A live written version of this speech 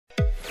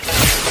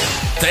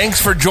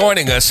Thanks for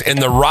joining us in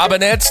the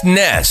Robinette's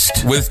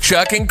Nest with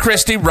Chuck and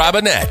Christy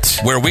Robinette,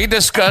 where we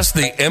discuss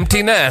the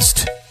empty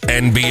nest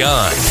and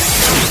beyond.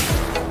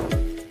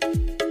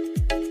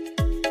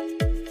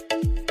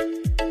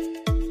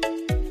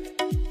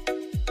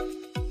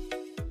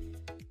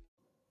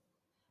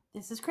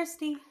 This is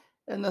Christy.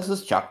 And this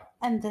is Chuck.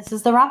 And this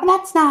is the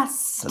Robinette's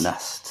Nest. The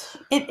Nest.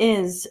 It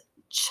is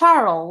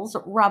Charles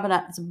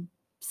Robinette's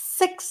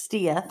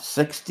 60th.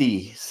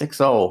 60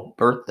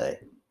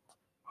 birthday.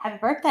 Happy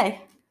birthday.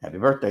 Happy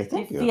birthday.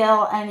 Thank you. Do you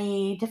feel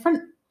any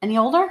different? Any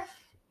older?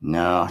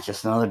 No,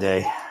 just another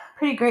day.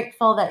 Pretty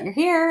grateful that you're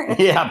here.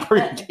 Yeah,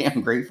 pretty damn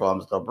grateful I'm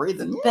still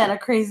breathing. It's been a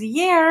crazy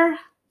year.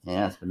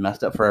 Yeah, it's been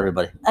messed up for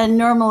everybody. And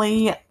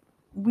normally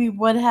we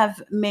would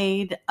have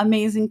made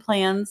amazing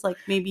plans like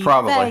maybe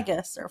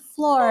Vegas or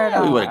Florida.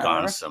 Yeah, we would have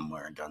gone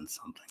somewhere and done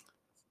something.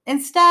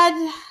 Instead,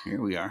 here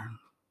we are.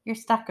 You're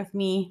stuck with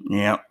me.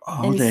 Yep.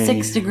 In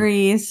 6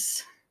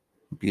 degrees.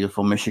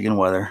 Beautiful Michigan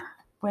weather.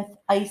 With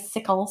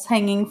icicles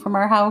hanging from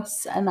our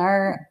house and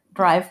our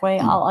driveway,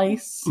 all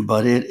ice.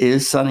 But it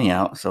is sunny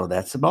out, so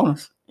that's a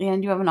bonus.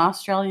 And you have an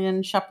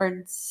Australian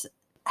Shepherd's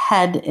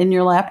head in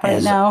your lap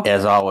right now.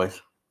 As always.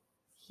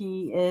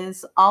 He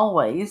is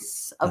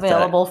always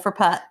available for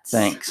pets.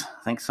 Thanks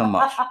so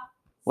much.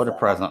 What a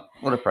present.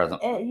 What a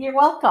present. You're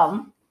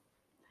welcome.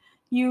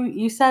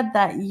 You said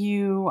that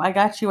I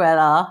got you at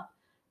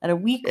a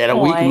weak point. At a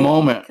weak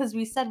moment. Because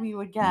we said we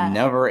would get.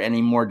 Never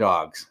any more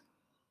dogs.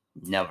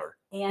 Never.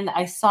 And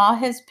I saw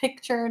his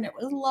picture and it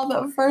was love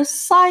at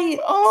first sight.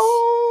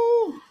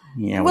 Oh.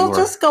 Yeah. We'll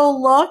just go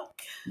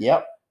look.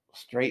 Yep.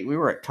 Straight. We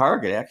were at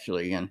Target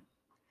actually, and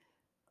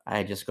I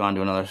had just gone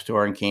to another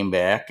store and came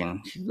back, and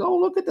she said, "Oh,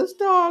 look at this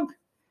dog."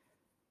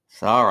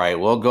 So, all right,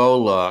 we'll go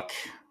look.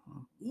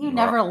 You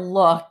never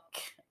look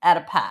at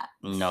a pet.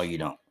 No, you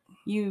don't.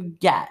 You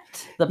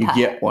get the pet.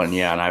 You get one,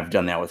 yeah, and I've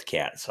done that with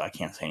cats, so I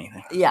can't say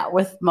anything. Yeah,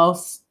 with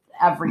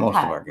every most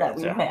pet of our that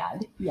cats, we've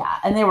had. Yeah,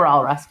 and they were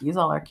all rescues.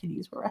 All our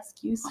kitties were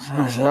rescues.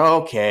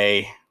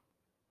 Okay.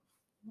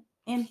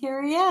 And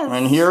here he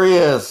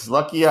is.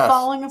 Lucky us.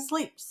 Falling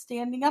asleep,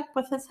 standing up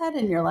with his head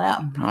in your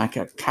lap. Like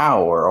a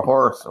cow or a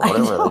horse or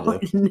whatever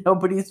they do.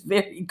 Nobody's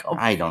very comfortable.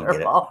 I don't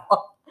get it.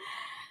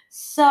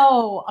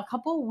 So, a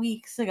couple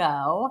weeks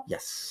ago,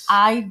 yes,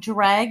 I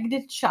dragged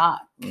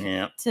Chuck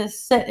to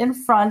sit in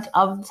front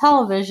of the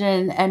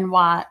television and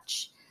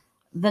watch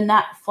the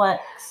Netflix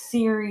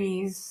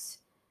series,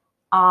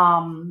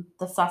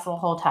 The Cecil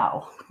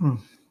Hotel.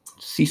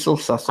 Cecil.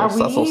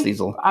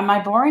 Am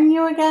I boring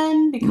you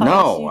again? Because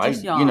no,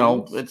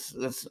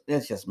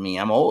 it's just me.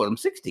 I'm old. I'm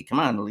 60. Come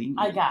on, leave.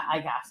 I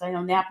guess. I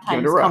know nap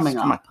time's coming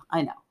up.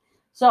 I know.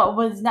 So it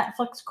was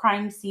Netflix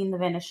crime scene, The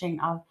Vanishing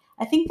of.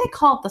 I think they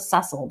call it the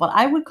Cecil, but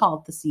I would call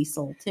it the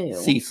Cecil too.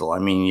 Cecil. I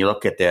mean, you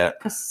look at that.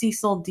 Because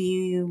Cecil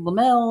D.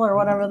 LaMille or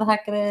whatever the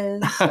heck it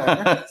is.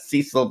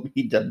 Cecil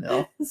B.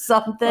 DeMille.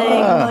 Something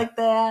like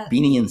that.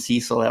 Beanie and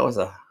Cecil. That was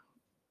a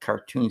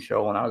cartoon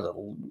show when I was a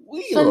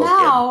wee little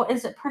now, kid.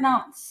 Is it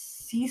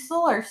pronounced Cecil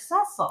or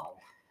Cecil?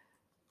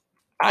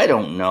 I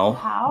don't know.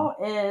 How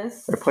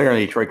is... The player of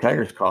the Detroit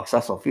Tigers called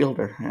Cecil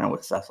Fielder. I know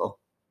it's Cecil.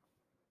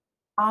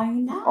 I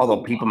know.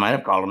 Although people might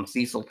have called him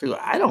Cecil too.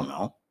 I don't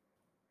know.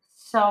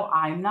 So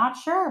I'm not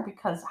sure,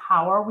 because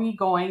how are we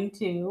going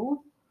to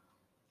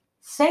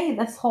say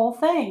this whole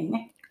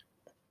thing?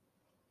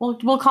 We'll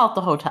call it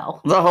the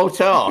hotel. The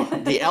hotel.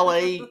 The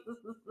LA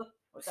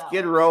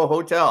Skid Row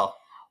Hotel.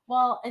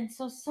 Well, and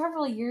so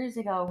several years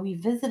ago, we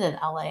visited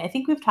LA. I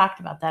think we've talked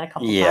about that a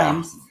couple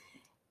times.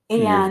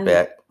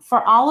 And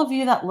for all of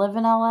you that live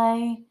in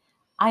LA,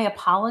 I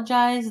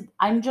apologize.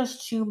 I'm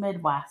just too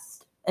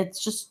Midwest.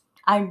 It's just,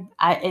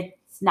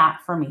 it's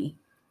not for me.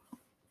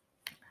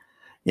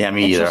 Yeah,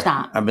 me either. Just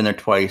not. I've been there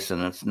twice,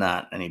 and it's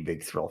not any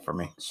big thrill for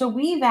me. So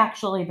we've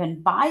actually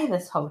been by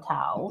this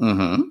hotel.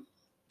 Mm-hmm.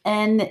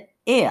 And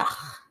yeah.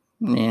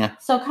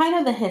 So kind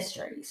of the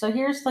history. So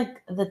here's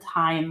like the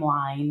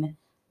timeline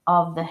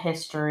of the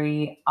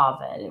history of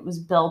it. It was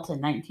built in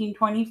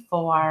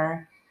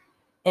 1924.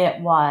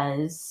 It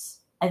was,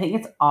 I think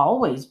it's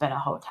always been a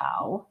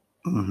hotel.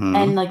 Mm-hmm.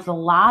 And like the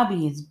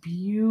lobby is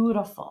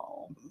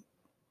beautiful.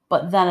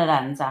 But then it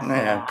ends after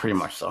that. Yeah, pretty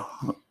much so.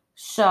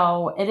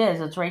 So it is.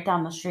 It's right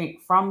down the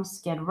street from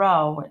Skid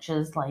Row, which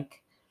is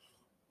like,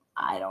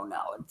 I don't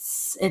know.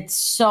 It's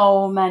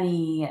so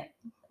many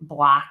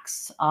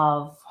blocks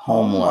of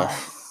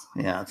homeless.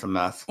 Yeah, it's a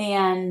mess.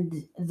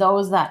 And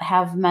those that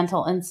have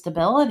mental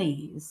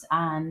instabilities.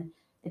 And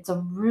it's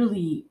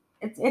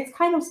it's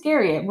kind of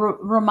scary. It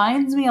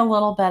reminds me a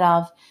little bit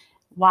of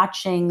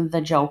watching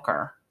The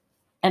Joker.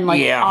 And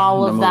like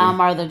all of them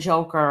are the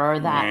Joker, or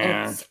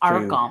that it's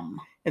Arkham.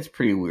 It's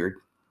pretty weird.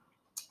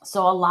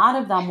 So a lot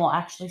of them will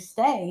actually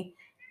stay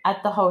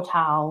at the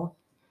hotel,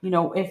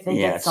 if they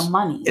get some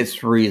money.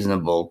 It's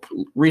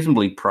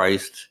reasonably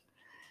priced.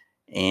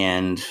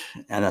 And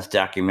this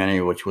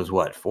documentary, which was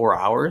 4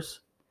 hours?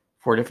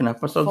 4 different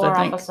episodes, I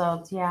think? 4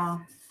 episodes, yeah.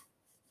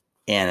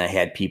 And I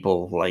had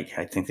people, I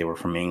think they were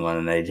from England,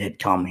 and they had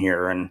come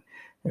here and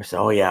They said,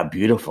 "Oh yeah,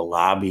 beautiful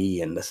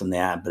lobby and this and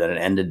that," but then it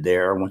ended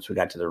there. Once we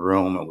got to the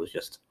room, it was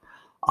just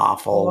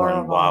awful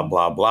and blah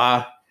blah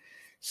blah.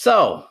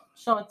 So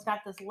it's got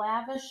this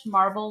lavish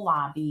marble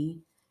lobby.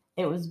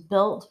 It was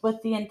built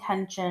with the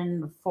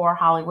intention for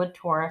Hollywood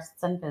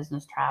tourists and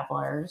business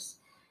travelers.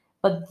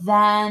 But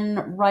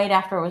then, right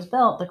after it was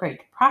built, the Great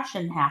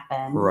Depression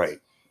happened. right.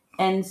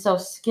 And so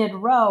Skid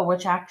Row,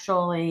 which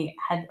actually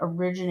had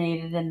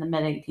originated in the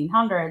mid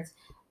 1800s,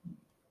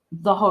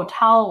 the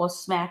hotel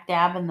was smack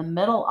dab in the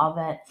middle of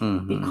it,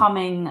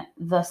 becoming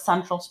the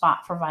central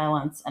spot for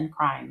violence and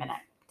crime and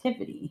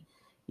activity.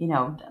 You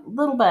know, a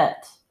little bit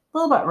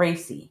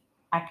racy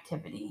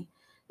activity.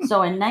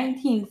 So in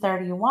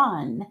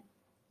 1931,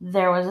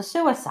 there was a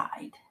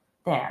suicide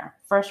there,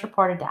 first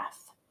reported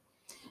death.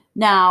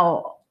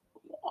 Now,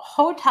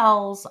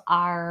 hotels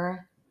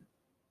are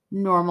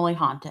normally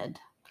haunted.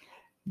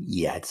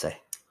 Yeah, I'd say.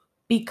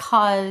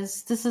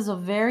 Because this is a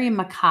very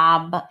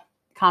macabre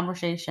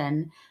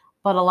conversation,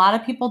 but a lot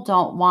of people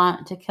don't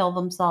want to kill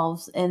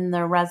themselves in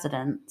their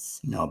residence.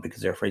 No,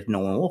 because they're afraid no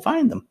one will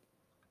find them.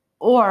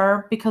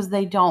 Or because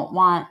they don't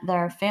want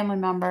their family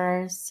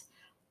members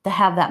to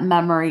have that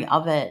memory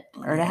of it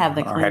or to have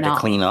the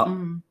clean up.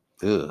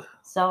 Ugh.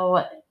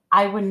 So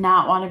I would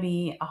not want to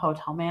be a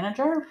hotel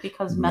manager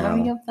because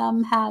many of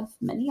them have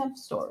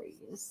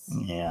stories.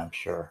 Yeah, I'm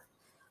sure.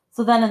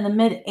 So then in the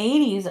mid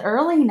 80s,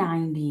 early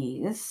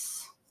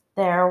 90s,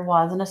 there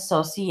was an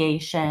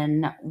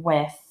association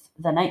with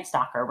the Night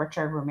Stalker,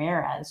 Richard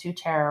Ramirez, who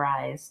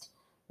terrorized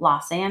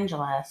Los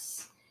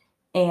Angeles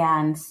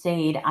and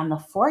stayed on the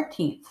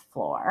 14th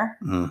floor.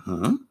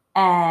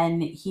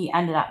 And he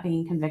ended up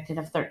being convicted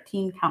of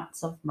 13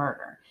 counts of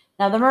murder.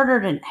 Now, the murder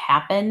didn't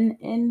happen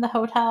in the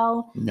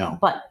hotel. No.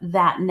 But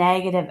that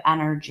negative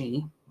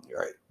energy. You're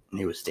right. And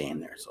he was staying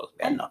there, so it's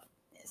bad enough.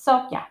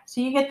 So, yeah. So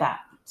you get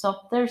that. So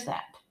there's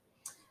that.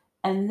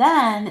 And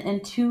then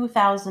in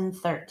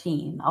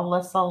 2013,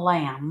 Alyssa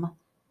Lamb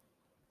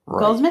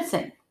goes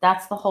missing.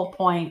 That's the whole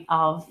point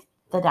of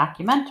the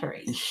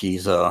documentary.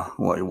 She's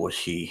what was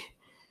she?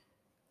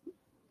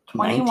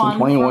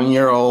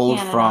 21-year-old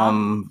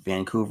from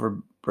Vancouver,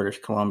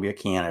 British Columbia,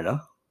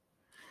 Canada.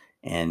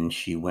 And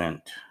she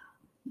went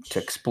to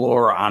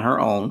explore on her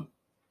own.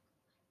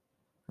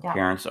 Her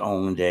parents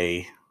owned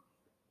a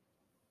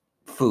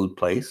food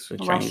place, a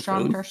Chinese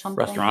food or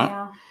something, restaurant.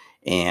 Yeah.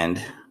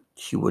 And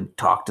she would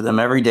talk to them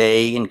every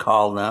day and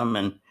call them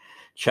and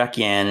check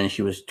in. And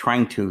she was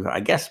trying to, I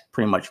guess,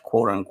 pretty much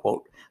quote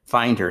unquote,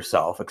 find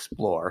herself,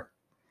 explore.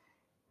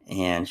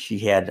 And she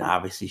had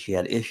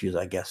issues,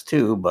 I guess,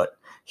 too. But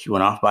she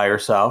went off by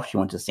herself. She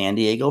went to San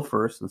Diego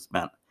first and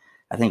spent,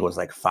 I think it was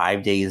like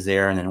 5 days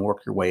there, and then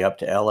worked her way up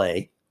to LA.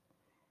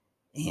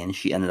 And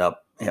she ended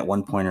up at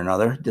one point or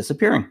another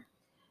disappearing.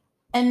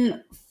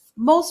 And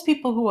most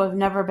people who have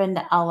never been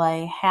to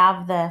LA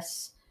have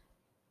this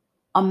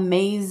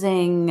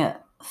amazing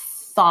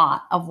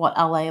thought of what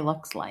LA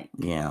looks like.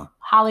 Yeah.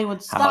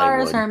 Hollywood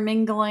stars are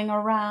mingling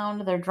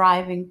around. They're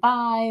driving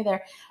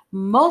by.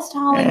 Most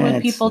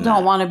Hollywood people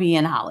don't want to be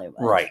in Hollywood.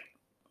 Right.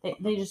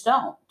 They just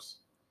don't.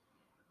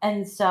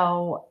 And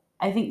so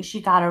I think she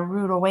got a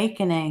rude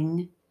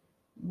awakening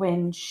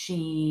when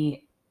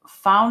she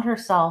found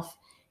herself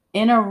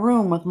in a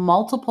room with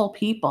multiple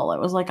people. It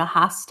was like a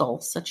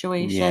hostile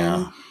situation.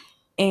 Yeah.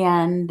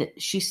 And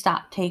she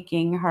stopped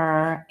taking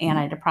her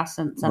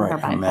antidepressants and her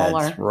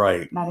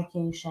bipolar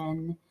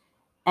medication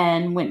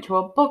and went to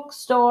a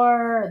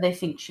bookstore. They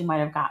think she might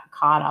have got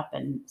caught up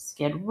in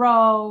Skid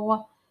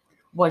Row.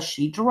 Was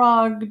she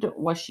drugged?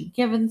 Was she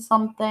given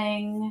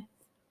something?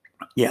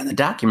 Yeah, the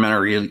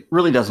documentary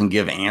really doesn't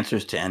give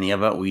answers to any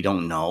of it. We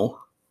don't know.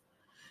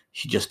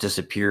 She just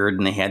disappeared,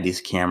 and they had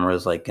these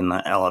cameras like in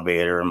the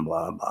elevator and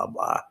blah, blah,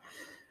 blah.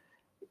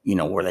 You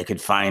know, where they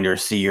could find her,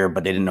 see her,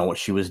 but they didn't know what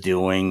she was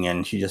doing,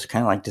 and she just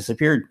kind of like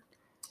disappeared.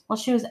 Well,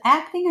 she was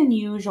acting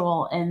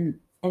unusual in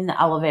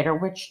the elevator,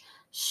 which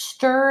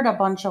stirred a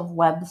bunch of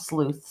web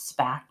sleuths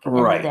back in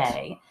the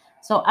day.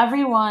 So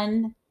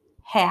everyone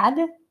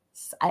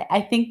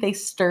I think they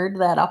stirred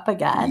that up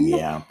again.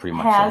 Yeah, pretty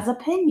much has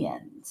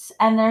opinions.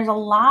 And there's a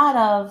lot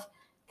of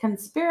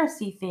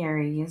conspiracy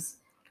theories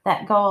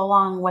that go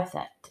along with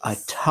it. A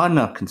ton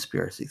of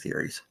conspiracy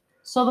theories.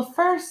 So the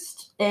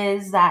first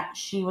is that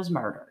she was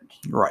murdered.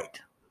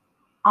 Right.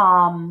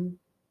 And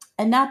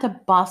not to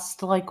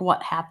bust like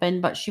what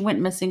happened, but she went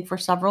missing for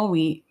several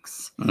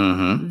weeks.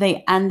 Mm-hmm.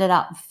 They ended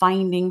up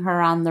finding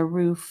her on the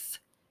roof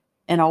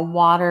in a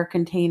water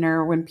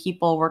container when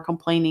people were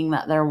complaining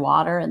that their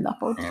water in the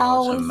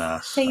hotel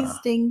was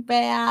tasting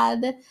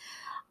bad.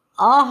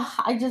 Oh,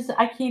 I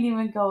can't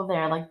even go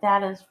there. Like,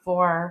 that is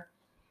for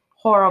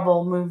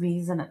horrible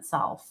movies in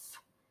itself.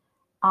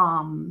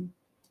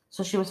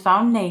 So she was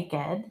found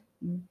naked,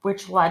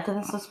 which led to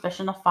the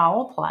suspicion of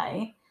foul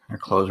play. Her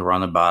clothes were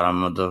on the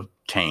bottom of the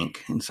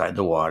tank inside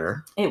the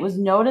water. It was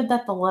noted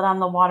that the lid on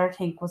the water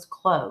tank was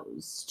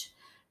closed.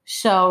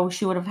 So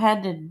she would have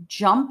had to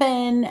jump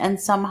in and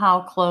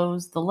somehow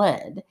close the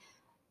lid.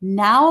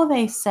 Now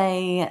they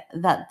say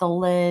that the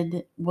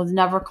lid was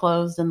never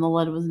closed and the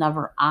lid was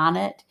never on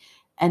it.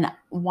 And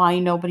why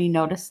nobody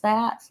noticed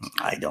that?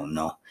 I don't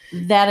know.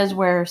 That is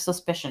where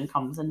suspicion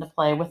comes into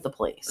play with the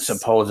police.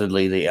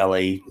 Supposedly, the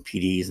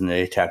LAPDs and the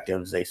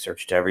detectives, they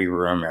searched every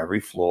room,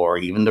 every floor,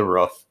 even the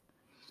roof.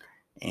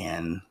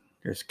 And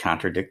there's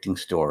contradicting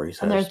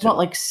stories. And there's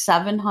like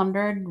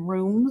 700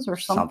 rooms or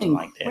something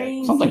like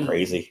crazy. that. Something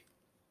crazy.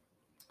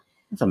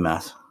 It's a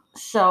mess.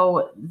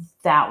 So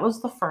that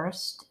was the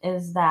first,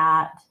 is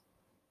that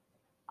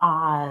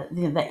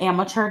the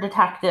amateur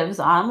detectives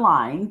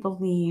online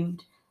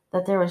believed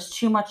that there was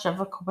too much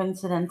of a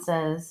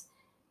coincidences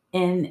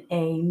in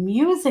a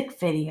music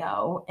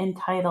video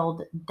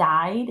entitled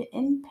Died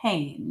in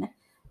Pain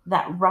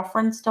that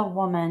referenced a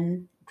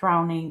woman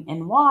drowning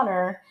in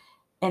water.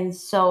 And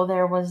so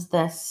there was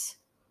this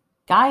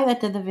guy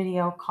that did the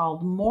video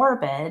called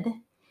Morbid, Who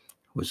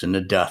was into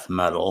death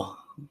metal,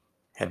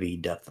 heavy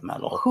death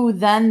metal. Who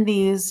then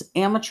these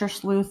amateur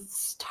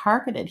sleuths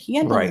targeted. He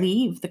had to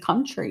leave the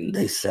country.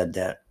 They said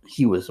that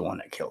he was the one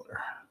that killed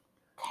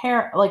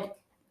her.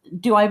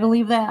 Do I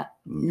believe that?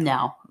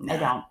 No, I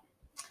don't.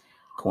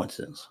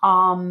 Coincidence.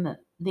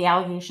 The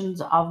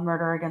allegations of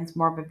murder against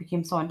Morbid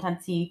became so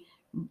intense, he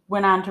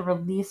went on to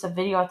release a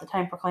video at the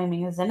time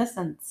proclaiming his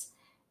innocence.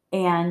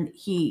 And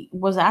he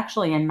was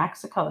actually in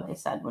Mexico, they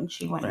said, when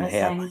she went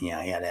missing. He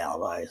had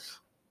alibis.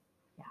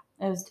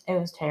 Yeah, it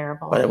was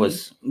terrible. But he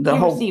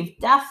received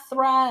death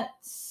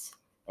threats.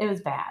 It was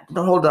bad.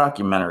 The whole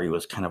documentary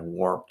was kind of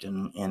warped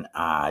and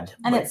odd.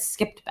 And it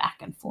skipped back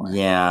and forth.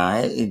 Yeah,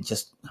 it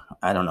just,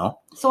 I don't know.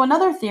 So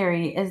another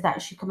theory is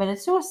that she committed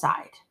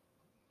suicide,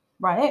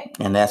 right?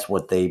 And that's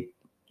what they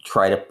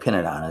try to pin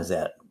it on, is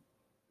that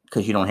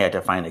because you don't have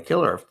to find a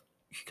killer if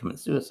she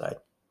commits suicide.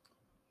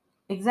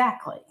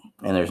 Exactly.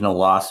 And there's no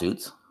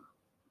lawsuits.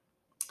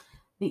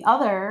 The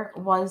other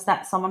was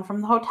that someone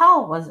from the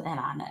hotel was in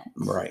on it.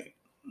 Right.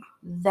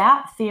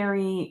 That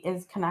theory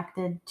is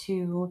connected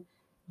to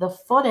the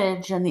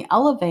footage in the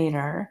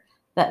elevator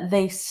that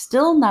they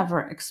still never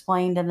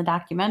explained in the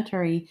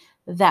documentary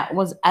that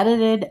was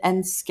edited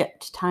and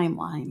skipped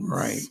timelines.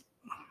 Right.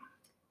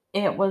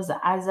 It was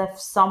as if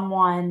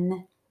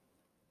someone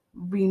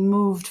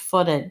removed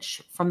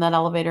footage from that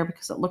elevator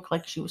because it looked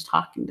like she was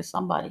talking to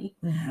somebody,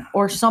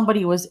 or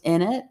somebody was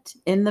in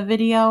the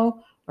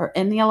video or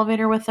in the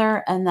elevator with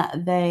her, and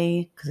that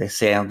because they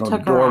say the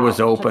door was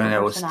open,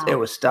 it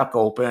was stuck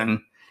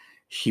open.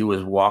 She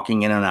was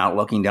walking in and out,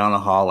 looking down the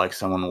hall like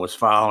someone was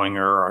following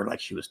her, or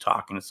like she was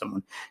talking to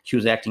someone. She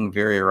was acting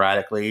very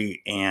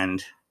erratically,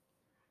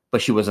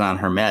 but she wasn't on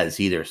her meds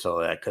either, so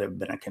that could have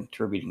been a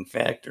contributing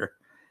factor.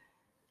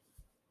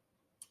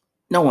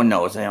 No one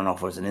knows. I don't know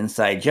if it was an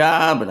inside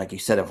job, but like you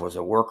said, if it was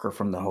a worker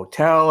from the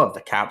hotel, if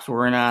the cops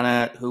were in on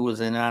it, who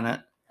was in on it.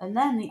 And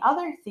then the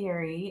other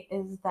theory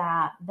is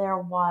that there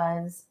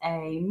was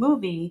a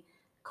movie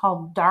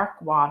called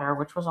Dark Water,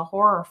 which was a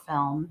horror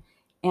film,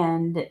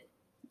 and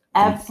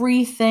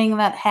everything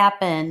that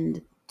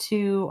happened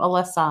to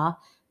Alyssa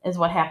is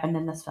what happened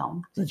in this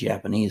film. It's a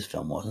Japanese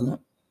film, wasn't it?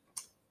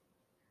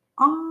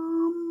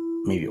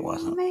 Maybe it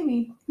wasn't.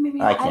 Maybe.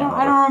 I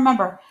don't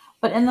remember.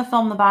 But in the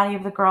film, the body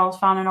of the girl is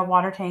found in a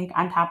water tank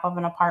on top of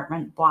an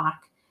apartment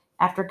block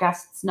after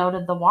guests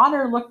noted the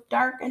water looked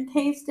dark and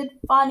tasted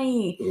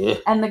funny. Yeah.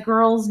 And the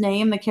girl's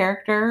name, the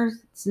character's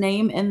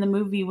name in the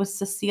movie was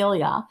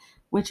Cecilia,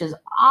 which is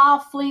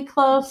awfully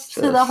close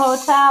to the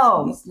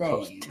hotel's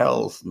name.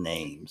 Hotel's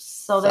names.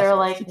 So they're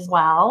like,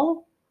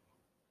 well,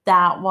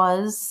 that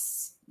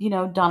was,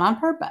 done on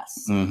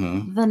purpose.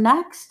 Mm-hmm. The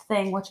next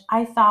thing, which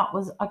I thought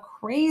was a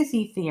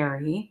crazy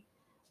theory,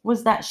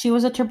 was that she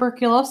was a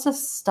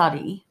tuberculosis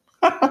study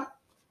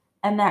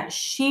and that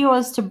she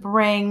was to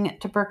bring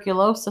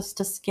tuberculosis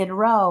to Skid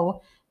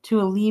Row to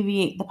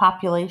alleviate the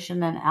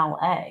population in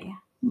LA.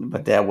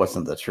 But that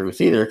wasn't the truth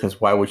either,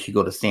 because why would she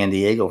go to San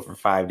Diego for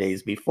 5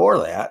 days before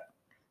that?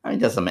 I mean,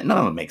 none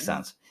of it makes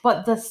sense.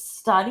 But the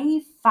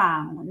study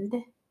found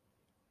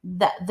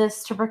that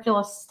this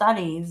tuberculosis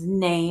study's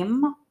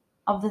name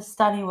of the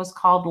study was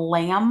called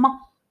Lamb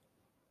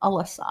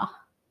Alyssa.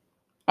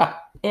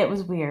 It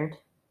was weird.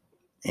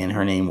 And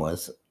her name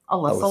was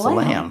Alyssa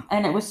Lamb.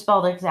 And it was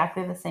spelled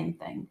exactly the same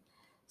thing.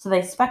 So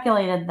they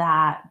speculated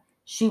that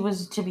she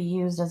was to be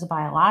used as a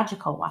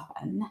biological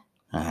weapon.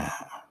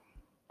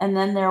 And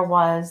then there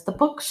was the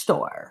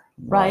bookstore,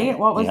 right?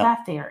 What was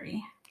that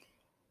theory?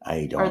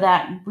 I don't. Or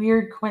that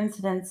weird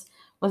coincidence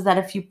was that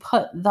if you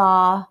put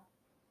the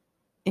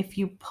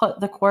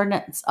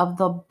coordinates of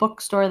the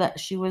bookstore that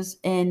she was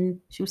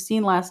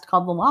seen last,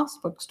 called the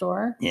Lost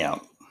Bookstore. Yeah.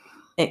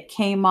 It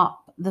came up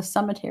the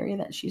cemetery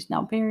that she's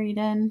now buried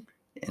in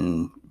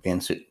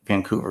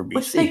Vancouver, BC.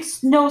 Which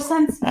makes no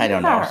sense I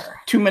don't know.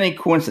 Too many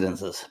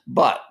coincidences,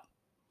 but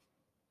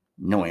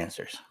no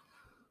answers.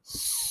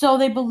 So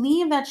they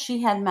believe that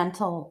she had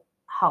mental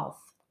health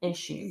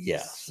issues.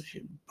 Yes, she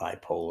had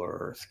bipolar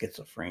or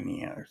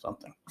schizophrenia or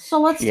something.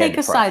 So let's take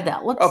aside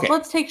that.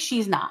 Let's take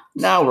she's not.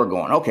 Now we're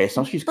going. Okay,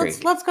 so she's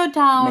crazy. Let's go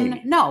down.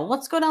 Maybe. No,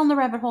 let's go down the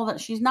rabbit hole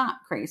that she's not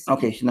crazy.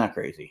 Okay, she's not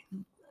crazy.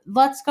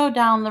 let's go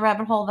down the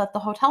rabbit hole that the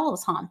hotel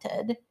is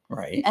haunted.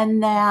 Right.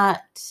 And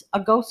that a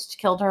ghost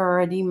killed her,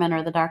 or a demon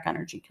or the dark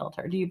energy killed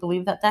her. Do you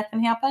believe that that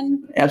can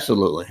happen?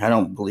 Absolutely. I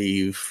don't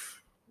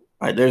believe.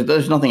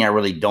 There's nothing I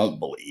really don't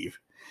believe.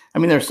 I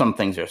mean, there's some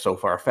things that are so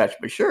far-fetched,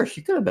 but sure,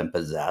 she could have been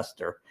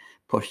possessed or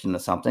pushed into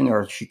something,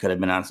 or she could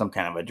have been on some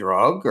kind of a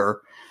drug,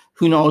 or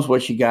who knows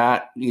what she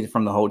got, either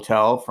from the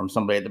hotel, from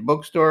somebody at the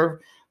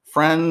bookstore,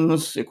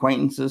 friends,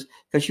 acquaintances,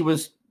 because she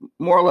was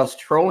more or less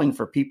trolling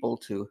for people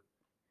to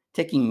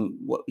taking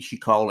what she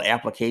called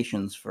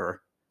applications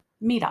for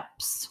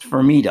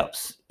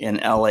meetups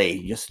in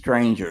LA, just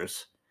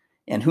strangers.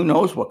 And who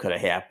knows what could have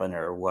happened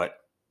or what.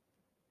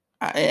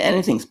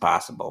 Anything's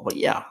possible, but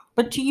yeah.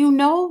 But do you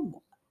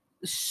know,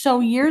 so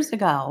years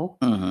ago,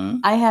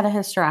 I had a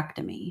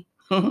hysterectomy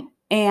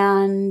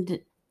and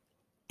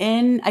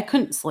I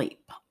couldn't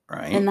sleep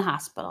in the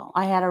hospital.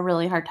 I had a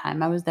really hard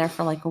time. I was there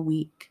for like a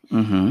week.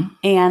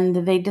 And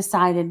they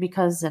decided,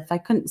 because if I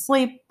couldn't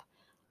sleep,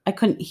 I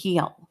couldn't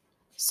heal.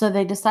 So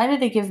they decided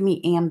to give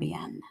me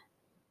Ambien.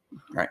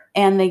 Right.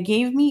 And they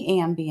gave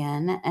me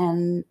Ambien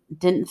and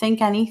didn't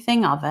think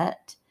anything of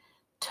it.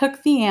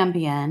 Took the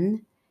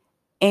Ambien,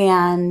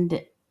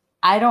 and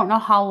I don't know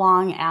how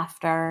long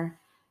after,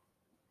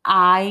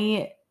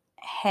 I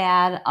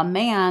had a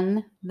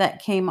man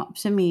that came up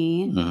to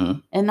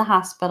me in the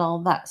hospital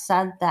that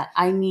said that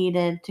I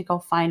needed to go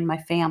find my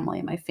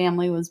family. My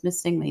family was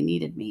missing. They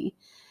needed me,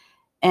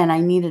 and I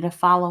needed to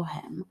follow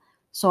him.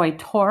 So I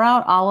tore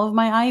out all of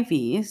my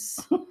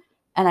IVs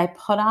and I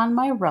put on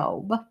my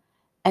robe.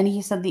 And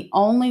he said the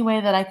only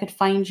way that I could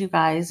find you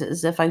guys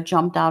is if I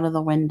jumped out of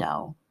the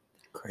window.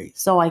 Great.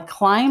 So I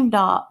climbed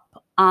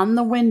up on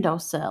the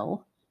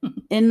windowsill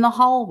in the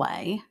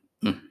hallway.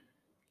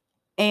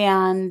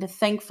 And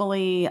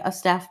thankfully, a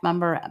staff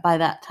member by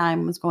that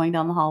time was going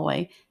down the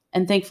hallway.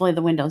 And thankfully,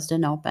 the windows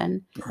didn't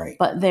open. Right.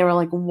 But they were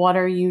like, "What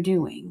are you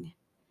doing?"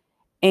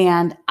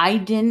 And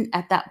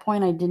at that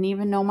point, I didn't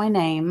even know my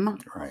name.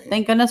 Right.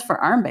 Thank goodness for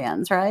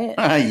armbands, right?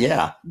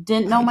 Yeah.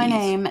 Didn't know my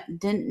name,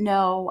 didn't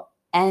know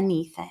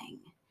anything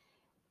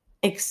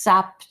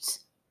except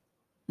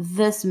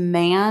this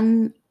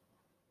man,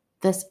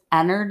 this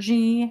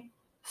energy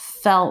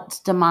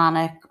felt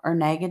demonic or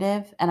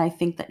negative, and I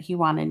think that he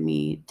wanted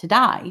me to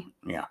die.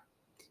 Yeah.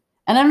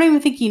 And I don't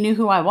even think he knew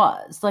who I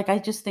was. Like, I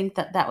just think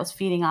that that was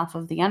feeding off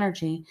of the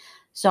energy.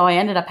 So I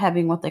ended up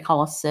having what they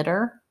call a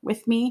sitter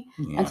with me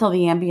until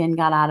the Ambien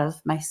got out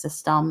of my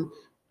system.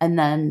 And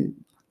then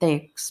they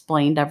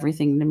explained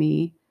everything to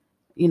me,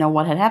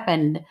 what had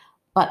happened.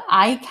 But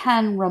I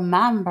can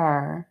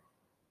remember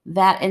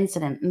that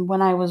incident. And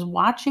when I was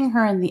watching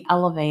her in the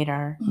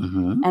elevator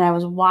and I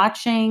was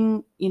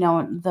watching,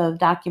 the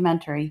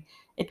documentary,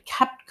 it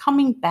kept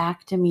coming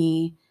back to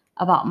me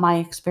about my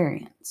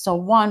experience. So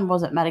one,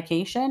 was it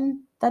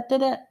medication that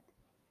did it?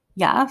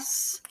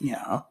 Yes.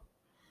 Yeah.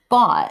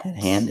 But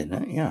hand in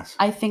it, yes.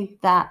 I think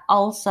that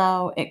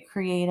also it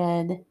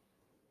created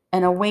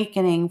an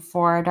awakening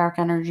for a dark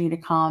energy to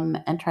come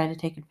and try to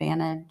take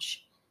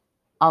advantage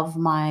of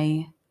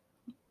my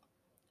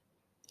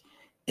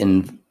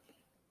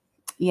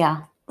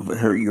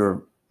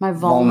my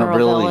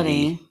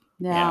vulnerability.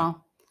 Yeah.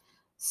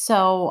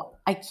 So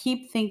I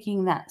keep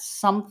thinking that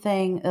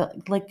something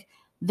like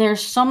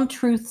there's some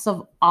truths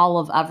of all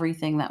of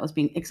everything that was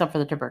being, except for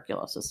the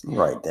tuberculosis.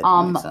 Right.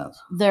 That makes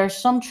sense. There's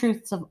some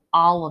truths of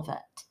all of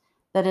it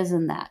that is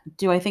in that.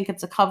 Do I think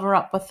it's a cover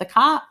up with the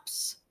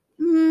cops?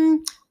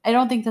 I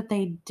don't think that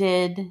they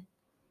did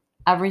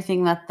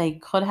everything that they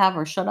could have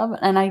or should have.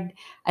 And I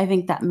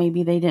think that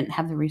maybe they didn't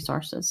have the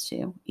resources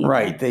to either.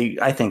 Right.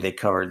 I think they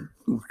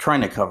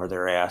trying to cover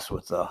their ass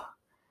with the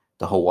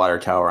whole water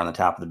tower on the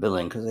top of the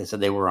building, because they said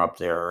they were up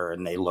there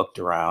and they looked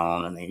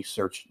around and they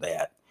searched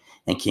that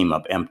and came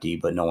up empty,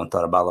 but no one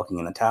thought about looking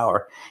in the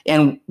tower.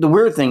 And the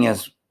weird thing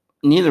is,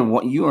 neither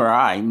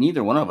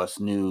one of us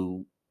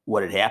knew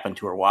what had happened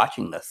to her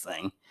watching this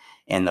thing.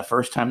 And the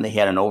first time they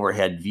had an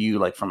overhead view,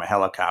 like from a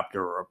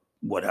helicopter or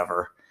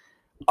whatever,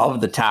 of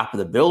the top of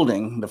the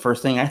building, the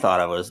first thing I thought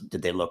of was,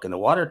 did they look in the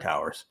water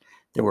towers?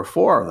 There were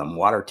 4 of them,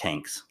 water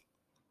tanks.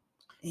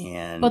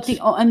 But the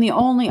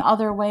only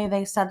other way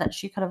they said that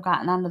she could have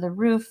gotten onto the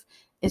roof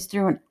is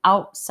through an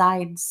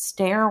outside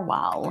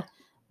stairwell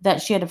that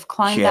she had to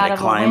climb out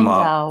of a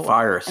window,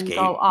 fire escape, and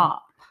go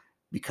up.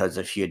 Because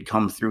if she had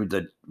come through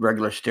the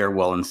regular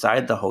stairwell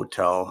inside the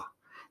hotel,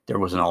 there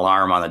was an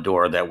alarm on the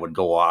door that would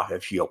go off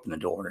if she opened the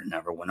door, and it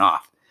never went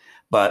off.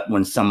 But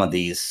when some of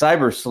these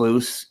cyber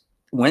sleuths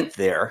went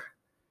there,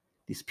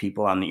 these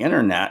people on the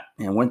internet,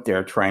 and went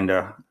there trying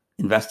to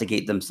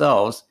investigate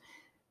themselves,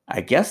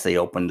 I guess they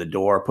opened the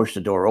door, pushed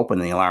the door open,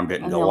 and the alarm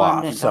didn't go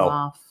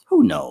off.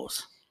 Who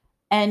knows?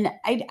 And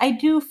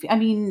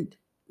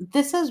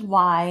this is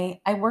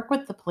why I work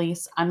with the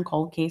police on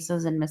cold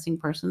cases and missing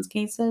persons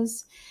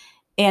cases,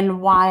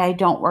 and why I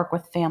don't work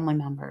with family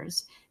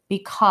members,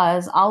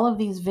 because all of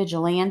these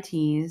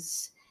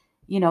vigilantes,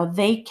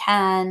 they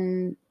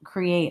can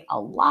create a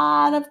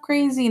lot of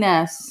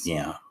craziness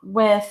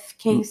with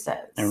cases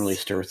and really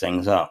stir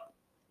things up.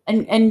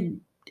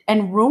 And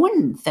and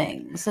ruin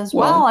things as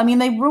Well- well. I mean,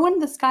 they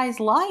ruined this guy's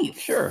life.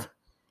 Sure.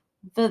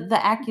 The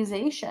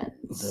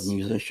accusations. The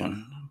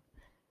musician.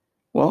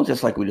 Well,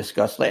 just like we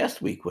discussed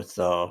last week with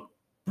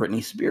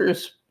Britney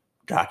Spears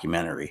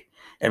documentary.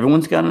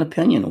 Everyone's got an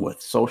opinion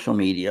with social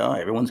media.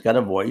 Everyone's got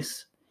a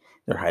voice.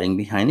 They're hiding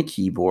behind a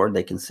keyboard.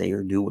 They can say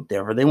or do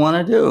whatever they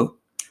want to do.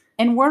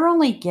 And we're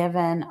only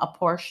given a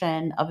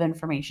portion of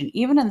information.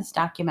 Even in this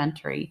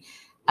documentary,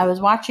 I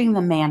was watching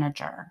The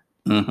Manager.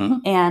 Mm-hmm.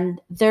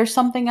 And there's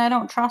something I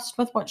don't trust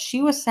with what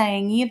she was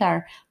saying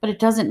either. But it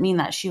doesn't mean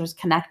that she was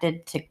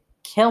connected to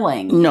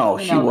killing. No,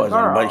 you she know, the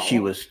wasn't. But girl. she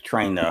was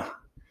trying to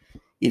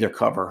either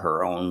cover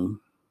her own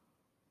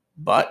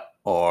butt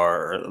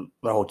or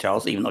the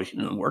hotels, even though she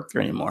didn't work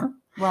there anymore.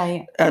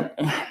 Right.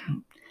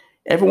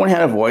 Everyone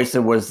had a voice.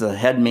 There was the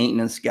head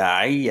maintenance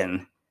guy,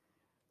 and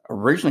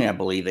originally I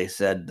believe they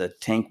said the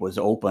tank was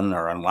open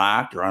or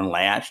unlocked or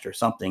unlatched or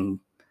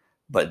something,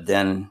 but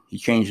then he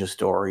changed the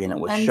story and it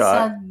was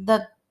shut.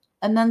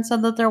 Then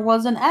said that there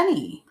wasn't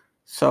any.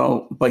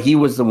 So, but he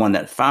was the one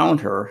that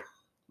found her.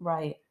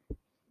 Right.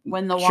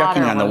 When the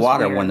checking water on the was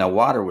water weird. when the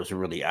water was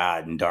really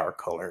odd and dark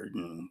colored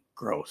and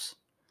gross.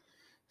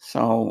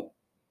 So,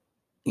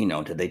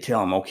 did they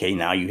tell him, okay,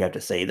 now you have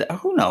to say that?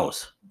 Who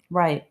knows?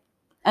 Right.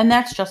 And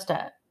that's just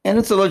it. And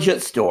it's a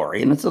legit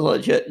story, and it's a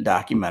legit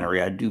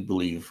documentary. I do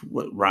believe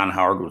Ron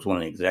Howard was one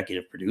of the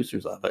executive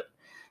producers of it.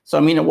 So,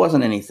 I mean, it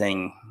wasn't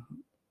anything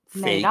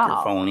Made fake or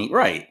up. phony.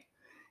 Right.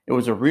 It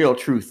was a real,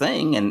 true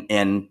thing.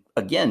 And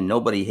again,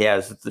 nobody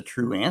has the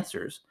true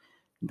answers.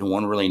 No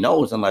one really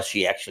knows unless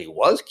she actually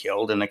was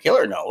killed and the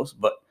killer knows.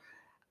 But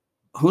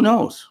who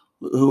knows?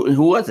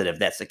 Who was it if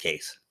that's the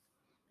case?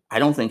 I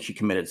don't think she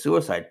committed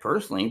suicide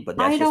personally, but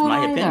that's just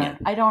my opinion.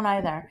 I don't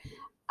either.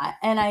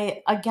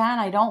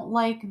 I don't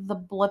like the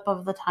blip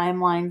of the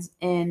timelines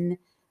in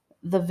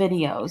the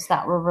videos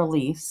that were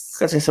released.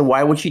 Because I said,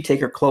 why would she take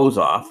her clothes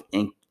off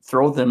and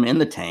throw them in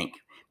the tank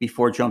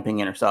before jumping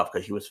in herself?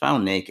 Because she was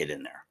found naked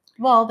in there.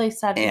 Well, they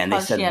said And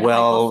because they said, she had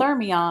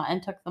hypothermia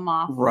and took them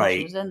off when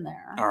she was in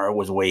there. Or it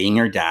was weighing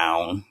her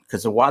down.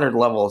 Because the water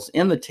levels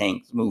in the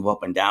tanks move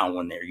up and down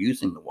when they're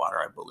using the water,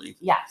 I believe.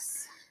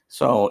 Yes.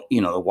 So,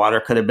 the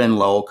water could have been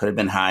low, could have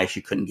been high.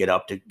 She couldn't get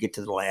up to get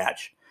to the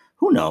latch.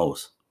 Who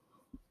knows?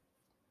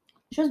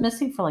 She was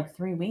missing for like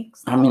 3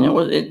 weeks. I mean,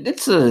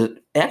 it's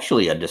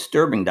actually a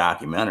disturbing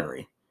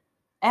documentary.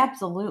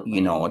 Absolutely.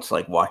 It's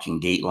like watching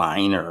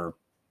Dateline or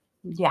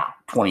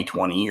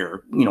 2020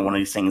 or, one of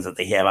these things that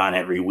they have on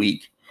every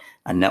week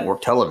on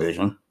network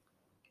television.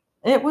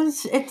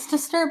 It's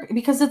disturbing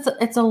because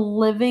it's a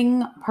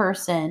living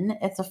person.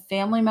 It's a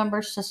family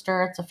member's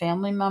sister. It's a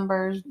family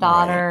member's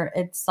daughter.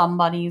 Right. It's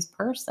somebody's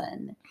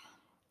person.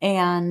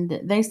 And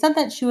they said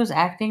that she was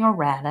acting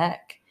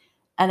erratic,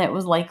 and it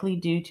was likely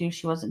due to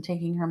she wasn't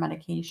taking her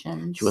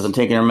medications. She wasn't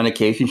taking her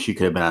medication. She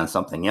could have been on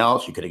something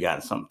else. She could have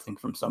gotten something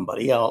from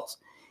somebody else.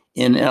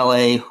 In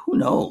LA, who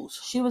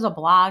knows? She was a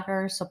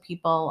blogger, so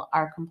people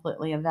are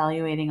completely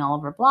evaluating all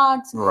of her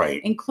blogs, right?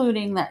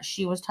 Including that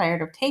she was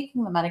tired of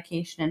taking the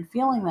medication and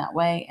feeling that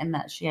way, and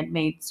that she had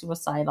made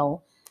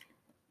suicidal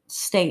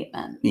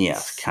statements.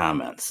 Yes,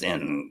 comments,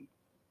 and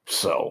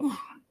so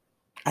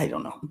I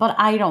don't know. But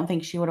I don't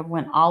think she would have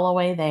went all the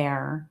way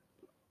there.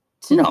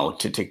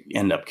 To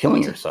end up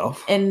killing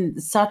herself in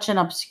such an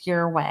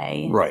obscure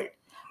way. Right.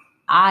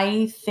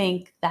 I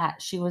think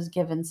that she was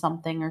given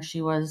something, or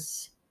she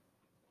was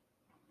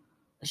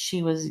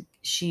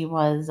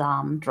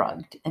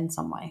drugged in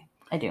some way.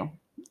 I do.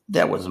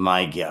 That was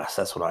my guess.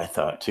 That's what I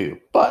thought too.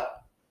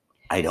 But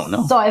I don't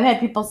know. So I've had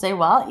people say,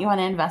 well, you want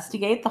to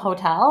investigate the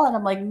hotel? And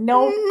I'm like,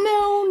 nope.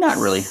 No, not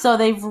really. So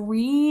they've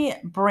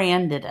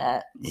rebranded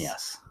it.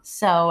 Yes.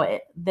 So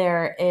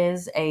there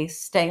is a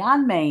Stay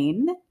on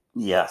Main.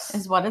 Yes.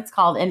 Is what it's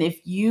called. And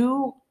if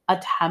you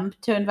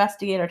attempt to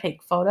investigate or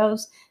take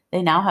photos,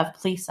 they now have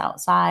police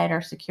outside or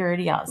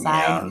security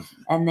outside,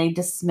 and they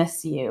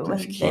dismiss you.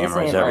 There's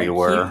cameras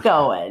everywhere. Keep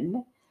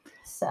going.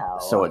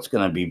 So it's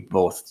going to be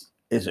both.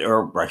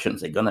 Or I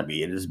shouldn't say going to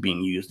be. It is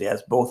being used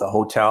as both a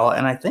hotel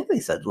and I think they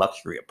said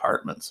luxury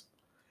apartments.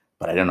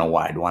 But I don't know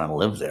why I'd want to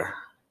live there.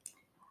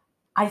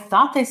 I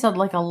thought they said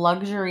like a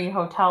luxury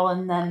hotel,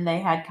 and then they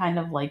had kind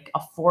of like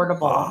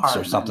affordable apartments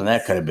or something.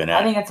 That could have been it.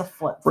 I think it's a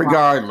flip.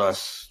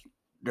 Regardless,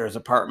 there's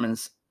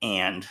apartments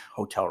and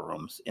hotel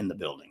rooms in the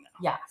building now.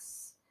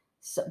 Yes.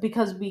 So,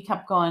 because we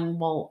kept going,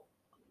 well,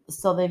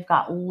 so they've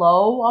got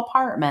low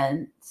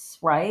apartments,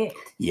 right?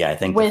 Yeah, I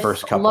think with the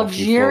first couple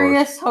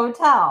luxurious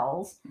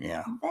hotels.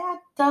 Yeah. That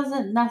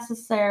doesn't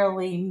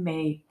necessarily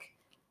make...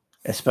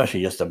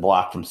 Especially just a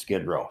block from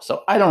Skid Row.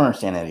 So I don't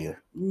understand that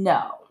either.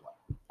 No.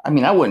 I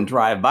mean, I wouldn't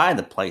drive by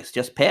the place,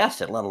 just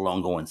past it, let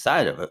alone go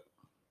inside of it.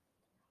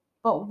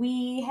 But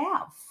we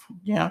have.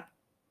 Yeah.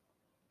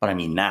 But I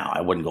mean, now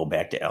I wouldn't go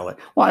back to LA.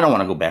 Well, I don't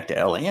want to go back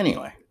to LA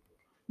anyway.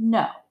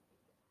 No.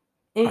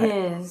 It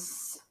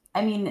is.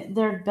 I mean,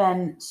 there have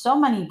been so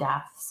many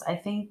deaths. I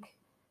think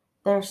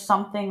there's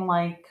something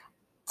like,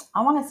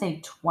 I want to say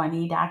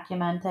 20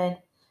 documented.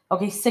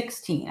 Okay,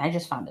 16. I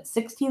just found it.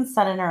 16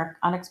 sudden or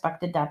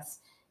unexpected deaths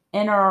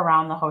in or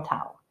around the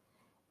hotel.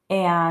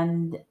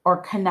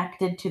 or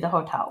connected to the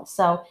hotel.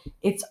 So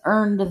it's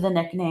earned the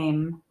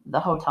nickname the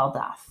Hotel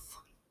Death.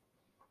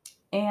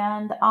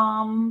 And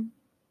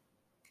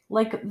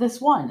like this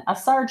one, a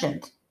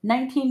sergeant,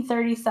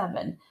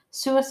 1937,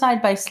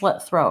 suicide by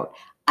slit throat.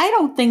 I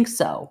don't think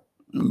so.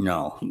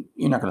 No,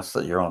 you're not going to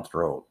slit your own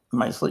throat. You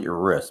might slit your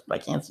wrist, but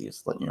I can't see you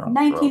slitting your own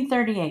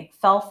 1938,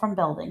 fell from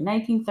building.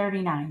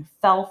 1939,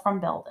 fell from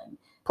building.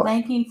 Push.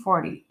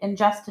 1940,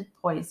 ingested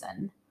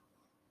poison.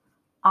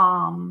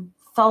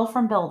 Fell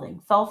from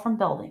building, fell from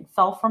building,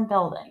 fell from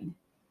building.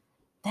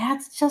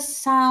 That just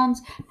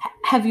sounds...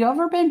 Have you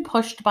ever been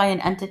pushed by an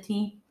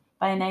entity,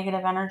 by a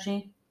negative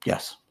energy?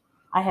 Yes.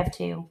 I have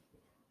too.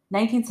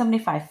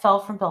 1975, fell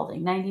from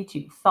building.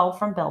 92, fell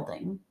from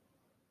building.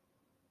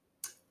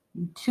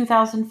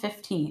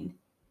 2015,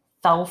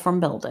 fell from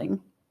building.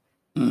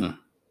 Mm.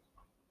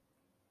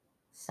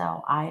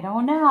 So I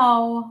don't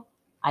know.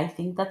 I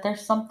think that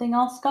there's something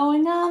else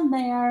going on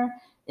there.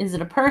 Is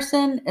it a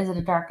person? Is it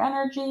a dark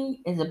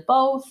energy? Is it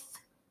both?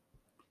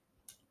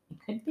 It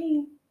could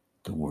be.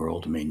 The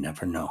world may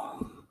never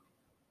know.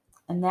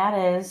 And that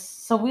is...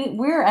 So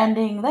we're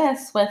ending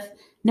this with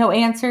no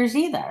answers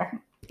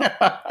either.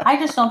 I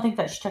just don't think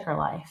that she took her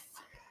life.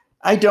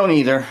 I don't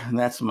either.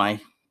 That's my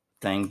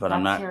thing, but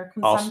I'm not. Your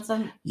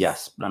consensus?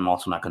 Yes, but I'm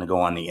also not going to go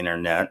on the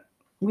internet.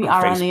 We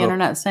are Facebook. on the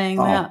internet saying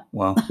that.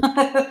 Well,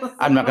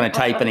 I'm not going to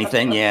type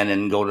anything in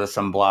and go to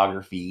some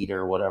blogger feed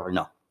or whatever.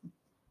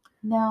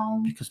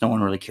 No, because no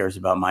one really cares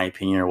about my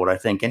opinion or what I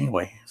think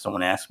anyway.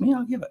 Someone asks me,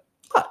 I'll give it.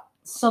 But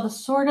so the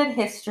sordid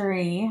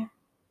history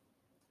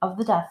of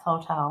the Death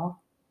Hotel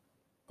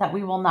that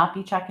we will not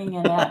be checking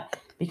in at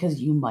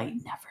because you might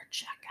never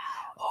check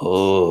out.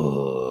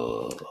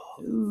 Oh.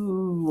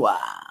 Ooh.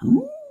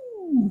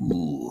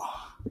 Ooh.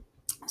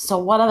 So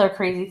what other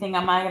crazy thing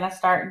am I going to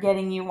start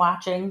getting you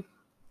watching?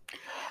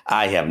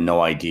 I have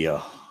no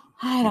idea.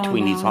 I don't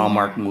Between know. these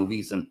Hallmark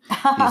movies and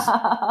these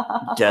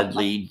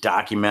deadly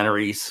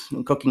documentaries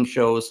and cooking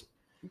shows.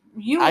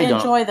 You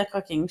enjoy the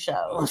cooking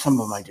shows. Some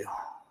of them I do.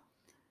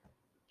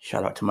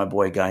 Shout out to my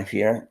boy Guy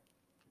Fieri.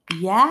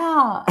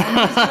 Yeah.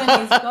 And he's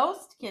doing these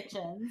ghost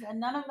kitchens,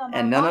 and none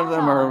of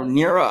them are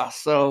near us,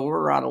 so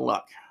we're out of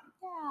luck.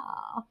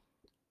 Yeah.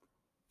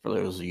 For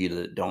those of you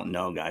that don't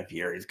know, Guy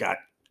Fieri's got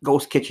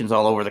ghost kitchens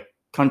all over the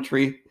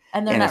country.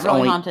 And they're not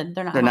really haunted.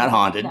 They're not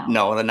haunted.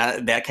 No, they're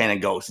not that kind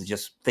of ghost. It's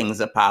just things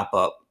that pop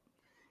up.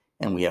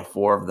 And we have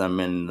 4 of them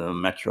in the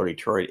Metro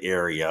Detroit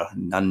area,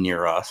 none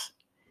near us.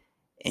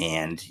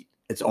 And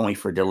it's only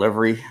for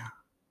delivery.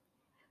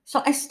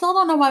 So I still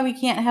don't know why we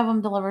can't have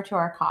them delivered to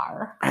our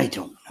car. I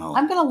don't know.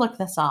 I'm going to look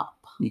this up.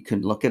 You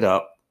can look it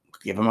up.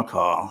 Give them a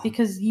call.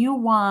 Because you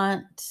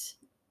want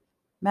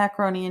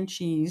macaroni and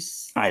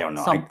cheese. I don't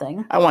know.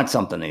 Something. I want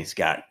something that he's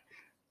got.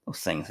 Those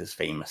things is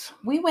famous.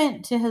 We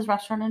went to his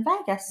restaurant in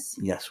Vegas.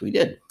 Yes, we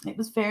did. It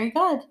was very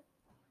good.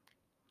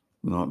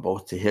 We went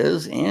both to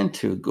his and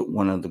to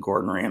one of the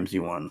Gordon Ramsay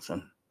ones,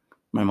 and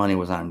my money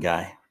was on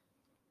Guy.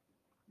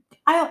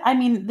 I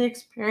mean, the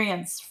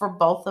experience for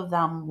both of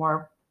them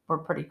were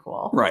pretty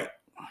cool. Right.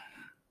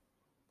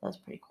 That was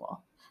pretty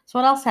cool. So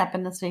what else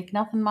happened this week?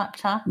 Nothing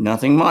much, huh?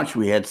 Nothing much.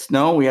 We had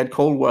snow. We had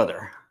cold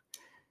weather.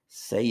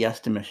 Say yes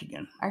to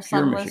Michigan. Our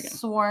son was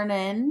sworn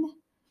in.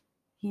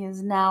 He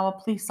is now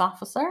a police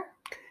officer.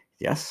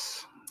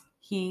 Yes.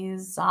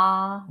 He's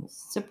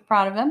super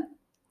proud of him.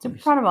 Super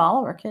proud of all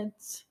of our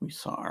kids. We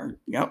saw our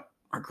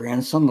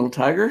grandson, little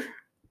Tiger.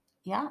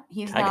 Yeah,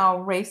 he's now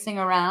racing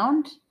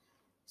around.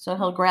 So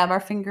he'll grab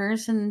our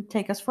fingers and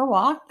take us for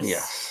walks.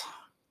 Yes.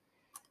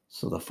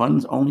 So the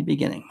fun's only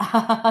beginning.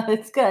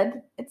 It's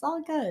good. It's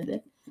all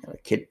good. Gotta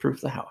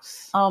kid-proof the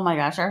house. Oh my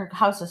gosh, our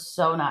house is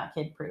so not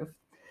kid-proof.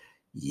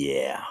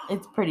 Yeah.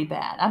 It's pretty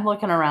bad. I'm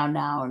looking around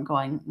now and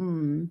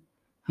going,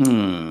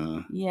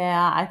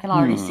 yeah, I can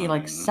already see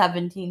like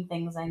 17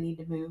 things I need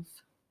to move.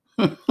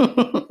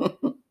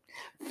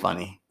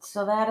 Funny.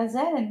 So that is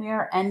it. And we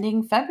are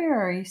ending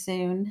February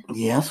soon.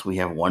 Yes, we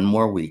have one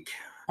more week.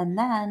 And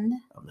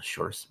then of the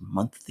shortest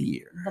month of the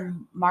year. The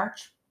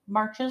March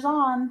is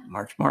on.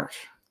 March.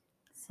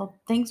 So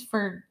thanks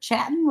for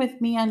chatting with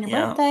me on your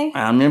birthday.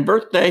 On your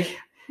birthday.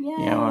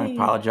 Yay. I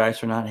apologize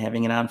for not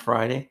having it on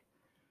Friday.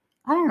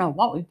 I don't know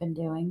what we've been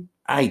doing.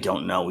 I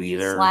don't know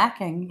either.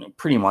 Slacking.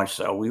 Pretty much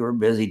so. We were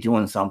busy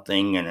doing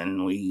something, and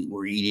then we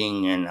were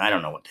eating, and I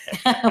don't know what the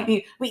heck.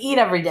 we eat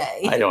every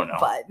day. I don't know.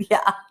 But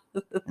yeah.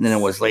 And then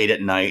it was late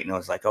at night, and it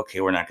was like, okay,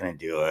 we're not going to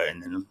do it.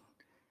 And then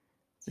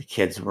the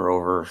kids were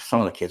over. Some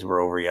of the kids were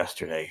over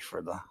yesterday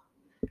for the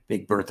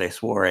big birthday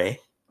soiree.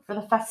 For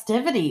the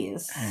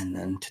festivities. And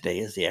then today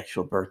is the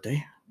actual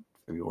birthday,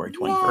 February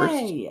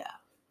 21st. Yay.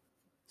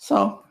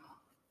 So.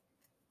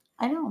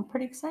 I know. I'm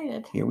pretty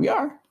excited. Here we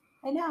are.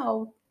 I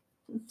know.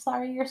 I'm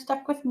sorry you're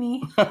stuck with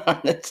me.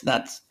 It's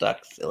not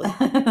stuck, silly.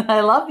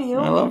 I love you.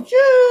 I love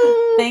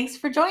you. Thanks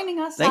for joining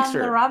us on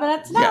the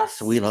Robinette's Nest.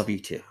 Yes, we love you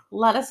too.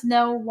 Let us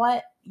know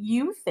what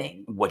you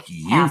think. What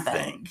you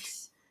think.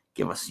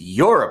 Give us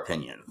your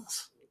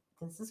opinions.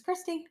 This is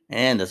Christy.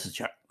 And this is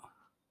Chuck.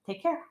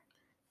 Take care.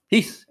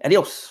 Peace.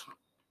 Adios.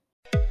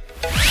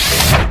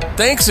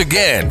 Thanks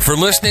again for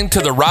listening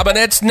to the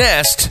Robinette's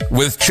Nest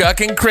with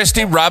Chuck and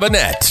Christy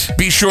Robinette.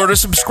 Be sure to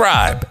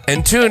subscribe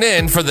and tune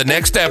in for the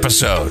next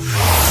episode.